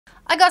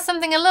I got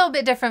something a little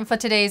bit different for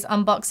today's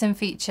unboxing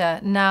feature.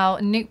 Now,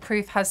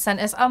 Nukeproof has sent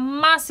us a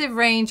massive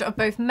range of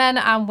both men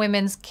and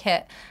women's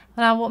kit.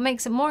 Now, what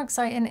makes it more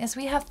exciting is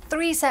we have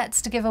 3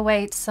 sets to give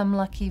away to some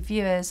lucky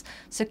viewers.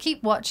 So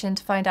keep watching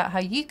to find out how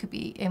you could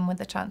be in with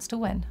a chance to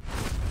win.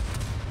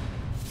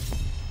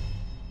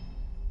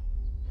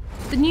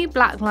 The new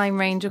Blackline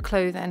range of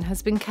clothing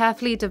has been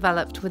carefully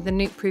developed with the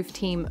Nukeproof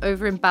team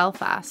over in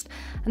Belfast,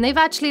 and they've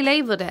actually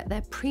labelled it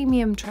their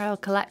premium trail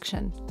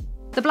collection.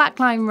 The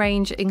Blackline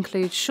range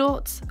includes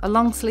shorts, a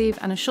long sleeve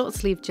and a short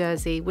sleeve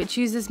jersey, which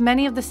uses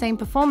many of the same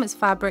performance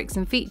fabrics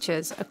and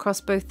features across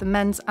both the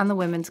men's and the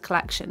women's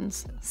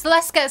collections. So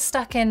let's get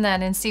stuck in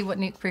then and see what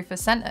Nukeproof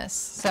has sent us.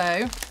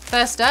 So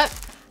first up,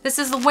 this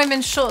is the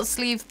women's short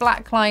sleeve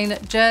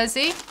Blackline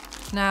jersey.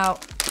 Now,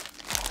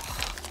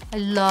 I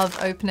love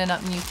opening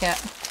up new kit.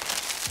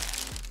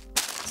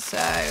 So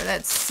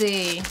let's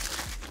see.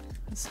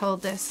 Let's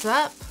hold this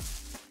up.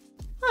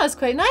 Oh, it's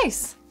quite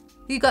nice.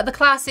 You got the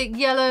classic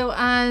yellow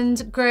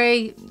and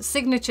grey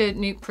signature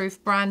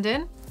Nukeproof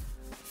branding.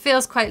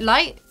 Feels quite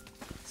light.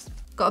 It's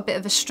got a bit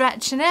of a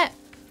stretch in it.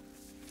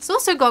 It's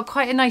also got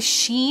quite a nice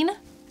sheen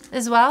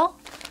as well.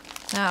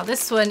 Now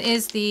this one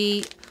is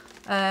the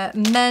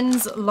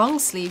men's long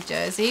sleeve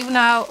jersey.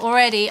 Now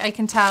already I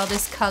can tell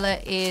this colour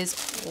is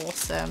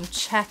awesome.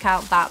 Check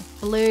out that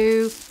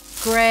blue,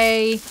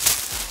 grey.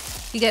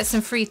 You get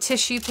some free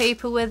tissue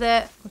paper with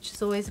it, which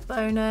is always a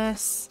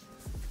bonus.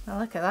 Now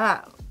look at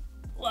that.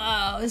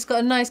 Wow, it's got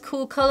a nice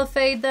cool colour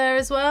fade there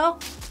as well.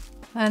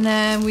 And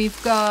then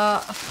we've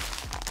got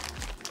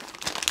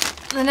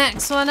the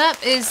next one up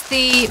is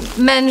the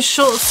men's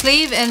short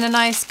sleeve in a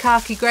nice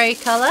khaki grey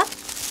colour.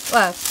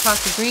 Well,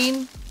 khaki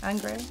green and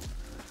grey.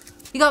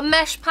 You got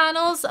mesh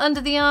panels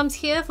under the arms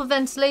here for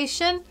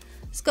ventilation.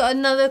 It's got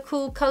another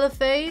cool colour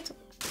fade.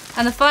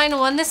 And the final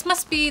one, this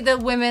must be the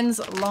women's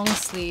long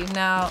sleeve.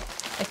 Now,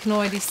 I can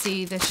already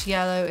see this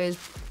yellow is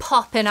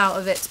popping out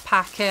of its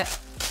packet.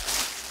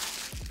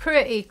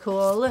 Pretty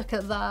cool, look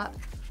at that.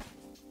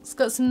 It's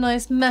got some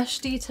nice mesh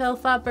detail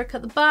fabric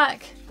at the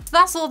back. So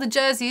that's all the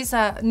jerseys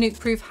that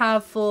Nukeproof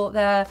have for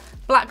their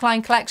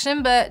Blackline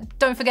collection, but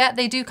don't forget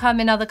they do come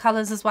in other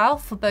colours as well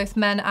for both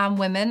men and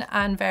women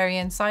and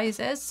varying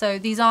sizes. So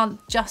these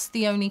aren't just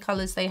the only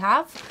colours they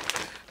have.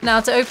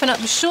 Now to open up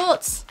the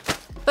shorts,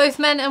 both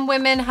men and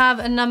women have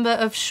a number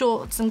of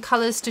shorts and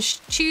colours to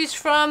choose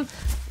from,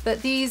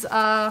 but these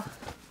are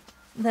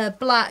the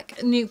black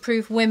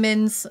Nukeproof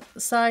women's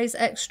size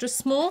extra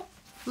small.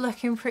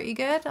 Looking pretty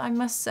good, I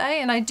must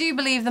say. And I do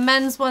believe the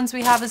men's ones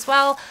we have as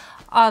well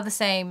are the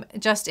same,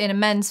 just in a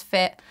men's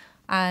fit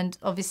and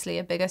obviously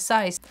a bigger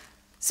size.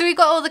 So we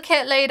got all the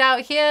kit laid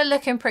out here,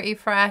 looking pretty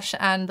fresh,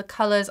 and the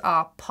colours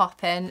are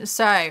popping.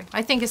 So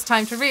I think it's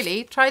time to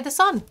really try this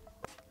on.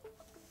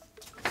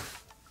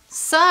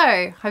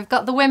 So I've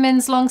got the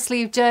women's long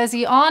sleeve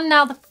jersey on.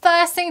 Now the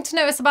first thing to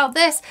notice about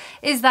this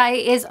is that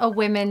it is a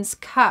women's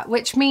cut,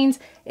 which means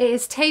it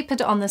is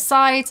tapered on the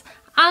sides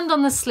and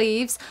on the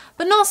sleeves,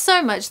 but not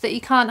so much that you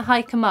can't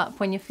hike them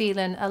up when you're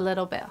feeling a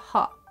little bit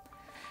hot.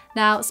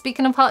 Now,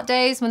 speaking of hot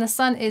days, when the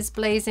sun is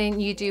blazing,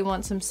 you do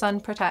want some sun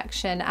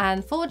protection.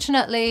 And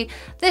fortunately,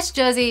 this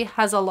jersey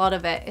has a lot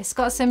of it. It's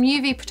got some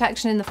UV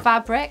protection in the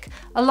fabric,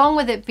 along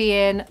with it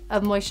being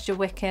a moisture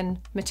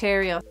wicking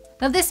material.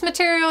 Now this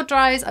material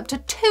dries up to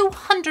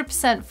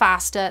 200%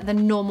 faster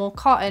than normal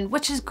cotton,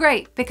 which is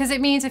great because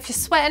it means if you're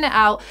sweating it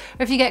out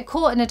or if you get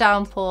caught in a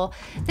downpour,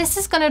 this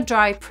is gonna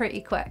dry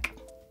pretty quick.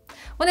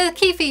 One of the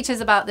key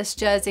features about this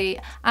jersey,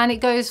 and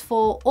it goes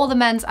for all the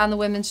men's and the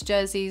women's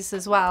jerseys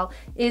as well,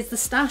 is the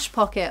stash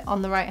pocket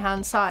on the right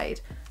hand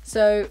side.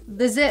 So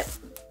the zip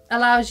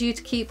allows you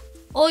to keep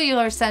all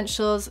your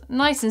essentials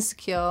nice and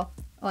secure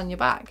on your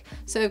back.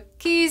 So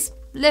keys,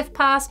 lift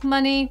pass,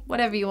 money,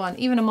 whatever you want.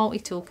 Even a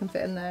multi-tool can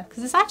fit in there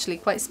because it's actually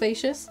quite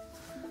spacious.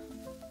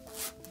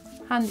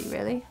 Handy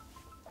really.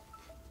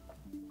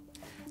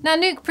 Now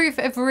Nukeproof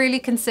have really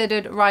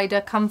considered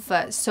rider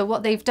comfort, so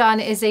what they've done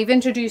is they've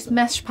introduced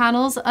mesh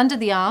panels under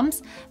the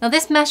arms. Now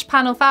this mesh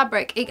panel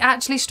fabric, it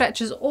actually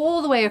stretches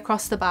all the way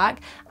across the back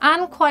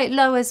and quite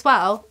low as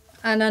well,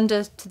 and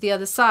under to the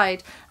other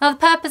side. Now the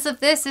purpose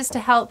of this is to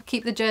help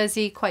keep the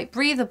jersey quite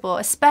breathable,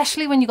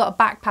 especially when you've got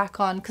a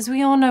backpack on, because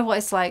we all know what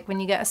it's like when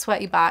you get a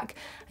sweaty back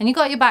and you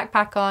got your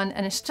backpack on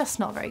and it's just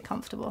not very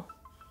comfortable.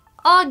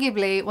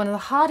 Arguably one of the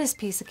hardest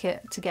pieces of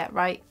kit to get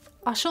right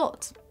are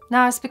shorts.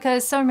 Now it's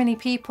because so many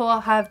people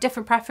have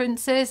different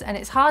preferences and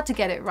it's hard to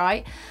get it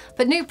right,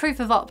 but Nukeproof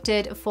have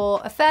opted for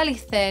a fairly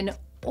thin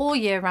all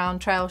year round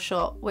trail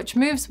short, which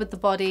moves with the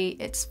body,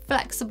 it's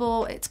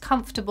flexible, it's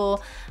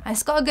comfortable, and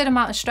it's got a good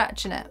amount of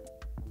stretch in it.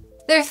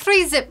 There are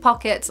 3 zip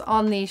pockets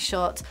on these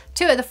shorts,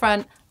 2 at the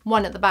front,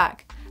 1 at the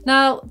back.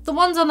 Now the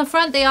ones on the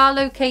front, they are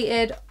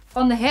located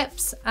on the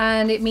hips,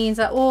 and it means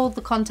that all the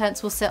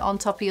contents will sit on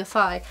top of your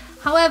thigh.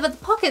 However, the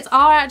pockets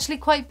are actually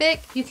quite big.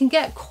 You can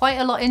get quite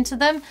a lot into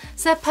them,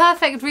 so they're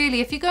perfect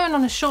really if you're going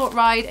on a short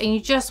ride and you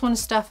just want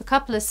to stuff a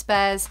couple of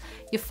spares,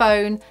 your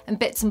phone and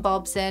bits and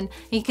bobs in.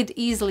 You could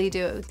easily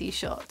do it with these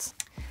shorts.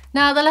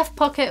 Now the left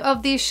pocket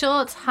of these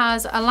shorts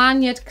has a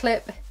lanyard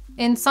clip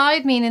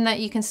inside, meaning that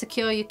you can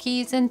secure your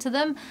keys into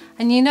them,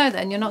 and you know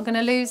then you're not going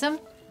to lose them.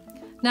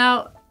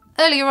 Now,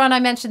 earlier on I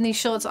mentioned these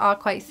shorts are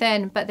quite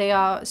thin, but they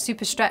are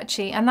super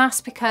stretchy, and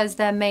that's because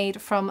they're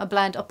made from a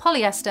blend of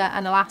polyester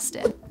and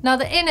elastin. Now,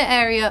 the inner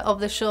area of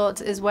the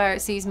shorts is where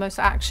it sees most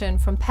action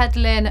from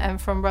pedaling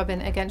and from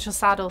rubbing against your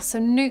saddle, so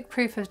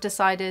Nukeproof have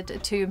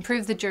decided to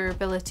improve the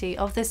durability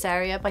of this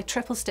area by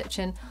triple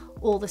stitching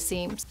all the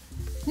seams.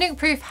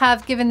 Nukeproof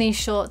have given these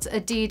shorts a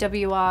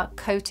DWR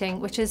coating,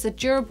 which is a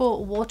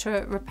durable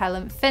water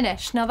repellent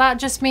finish. Now that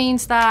just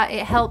means that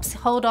it helps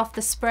hold off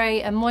the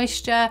spray and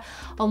moisture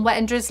on wet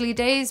and drizzly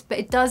days, but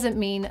it doesn't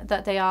mean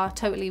that they are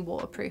totally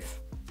waterproof.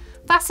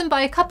 Fastened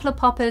by a couple of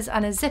poppers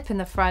and a zip in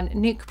the front,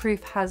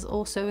 Nukeproof has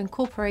also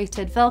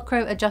incorporated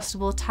Velcro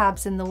adjustable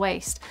tabs in the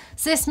waist.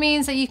 So this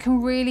means that you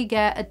can really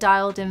get a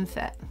dialed in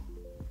fit.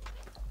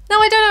 Now,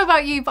 I don't know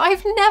about you, but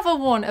I've never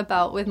worn a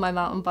belt with my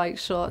mountain bike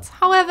shorts.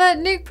 However,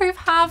 Nukeproof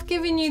have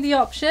given you the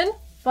option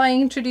by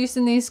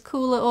introducing these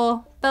cool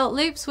little belt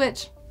loops,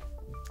 which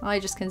I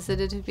just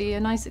consider to be a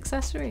nice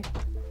accessory.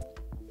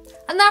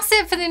 And that's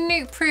it for the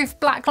Nukeproof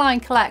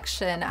Blackline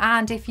collection.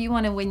 And if you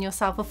want to win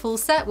yourself a full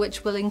set,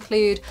 which will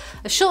include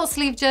a short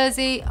sleeve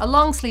jersey, a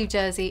long sleeve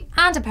jersey,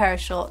 and a pair of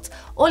shorts,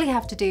 all you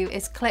have to do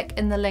is click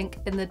in the link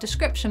in the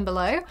description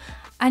below,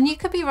 and you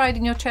could be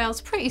riding your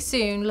trails pretty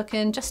soon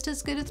looking just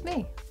as good as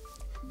me.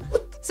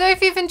 So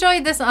if you've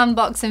enjoyed this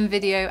unboxing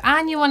video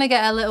and you want to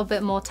get a little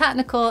bit more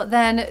technical,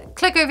 then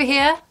click over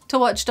here to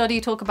watch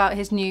Doddy talk about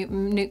his new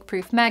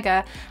Nukeproof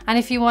Mega. And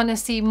if you want to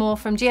see more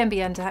from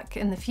GMBN Tech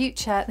in the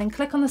future, then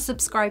click on the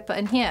subscribe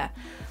button here.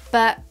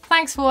 But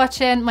thanks for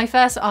watching my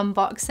first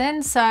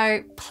unboxing,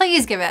 so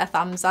please give it a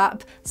thumbs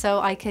up so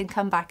I can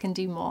come back and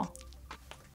do more.